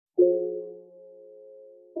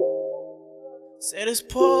Said it's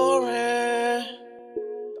pouring,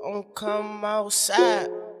 don't come outside.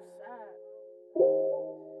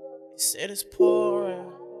 Said it's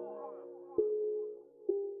pouring.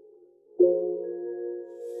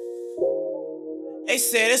 They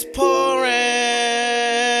said it's pouring,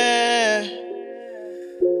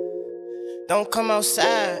 don't come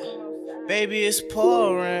outside, baby, it's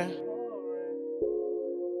pouring.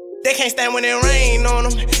 They can't stand when it rain on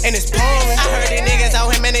them, and it's pouring. I heard these niggas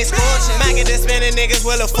out here, man, they scorching. Might get this spending niggas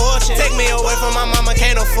will a fortune. Take me away from my mama,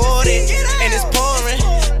 can't afford it, and it's pouring.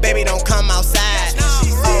 Baby, don't come outside.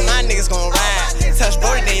 All my niggas gon' ride. Touch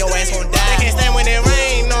booty, then your ass gon' die. They can't stand when it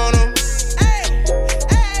rain on them,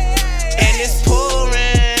 and it's pouring.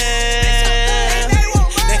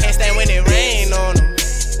 They can't stand when it rain on them.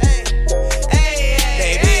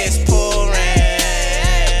 Baby, it's pouring.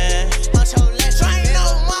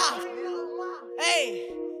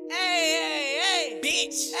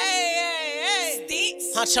 Bitch.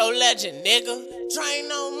 Huncho legend, nigga. Drain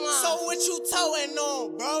no more. So what you towing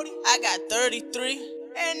on, Brody? I got 33,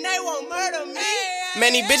 and they won't murder me.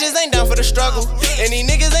 Many bitches ain't down for the struggle, and these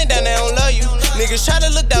niggas ain't down, they don't love you. Niggas try to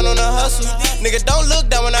look down on the hustle. Nigga, don't look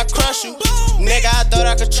down when I crush you. Nigga, I thought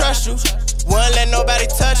I could trust you. Wouldn't let nobody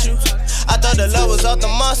touch you. I thought the love was off the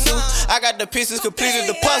muscle. I got the pieces, completed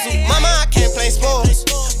the puzzle. Mama, I can't play sports,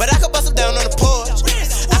 but I could bust them down on the porch.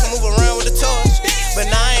 I can move around with the torch, but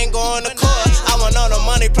now I ain't going to court. I want all the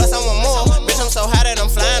money, plus I want more. Bitch, I'm so high that I'm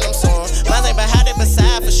flying, I'm soaring. Mine ain't behind it,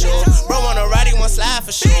 beside for sure. Bro wanna ride, he want slide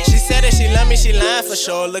for sure. She said that she love me, she lying for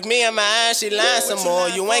sure. Look me in my eyes, she lying some more.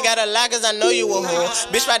 You ain't gotta lie, cause I know you a whore.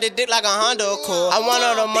 Bitch, ride the dick like a Honda Accord. I want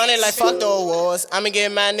all the money like fuck the awards. I'ma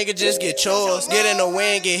get mad, nigga, just get chores. Get in the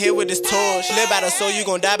wind, get hit with this torch. Live by the sword, you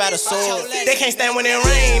gon' die by the sword. They can't stand when it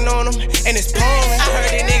rain on them, and it's pouring. I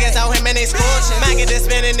heard these niggas out here, man, they scorching. Might get this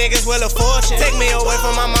spending niggas will a fortune. Take me away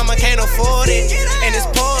from my mama, can't afford it, and it's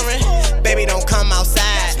pouring. Baby, don't come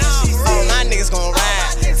outside. All my niggas gon'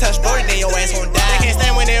 ride. Touch booty, then your ass gon' die.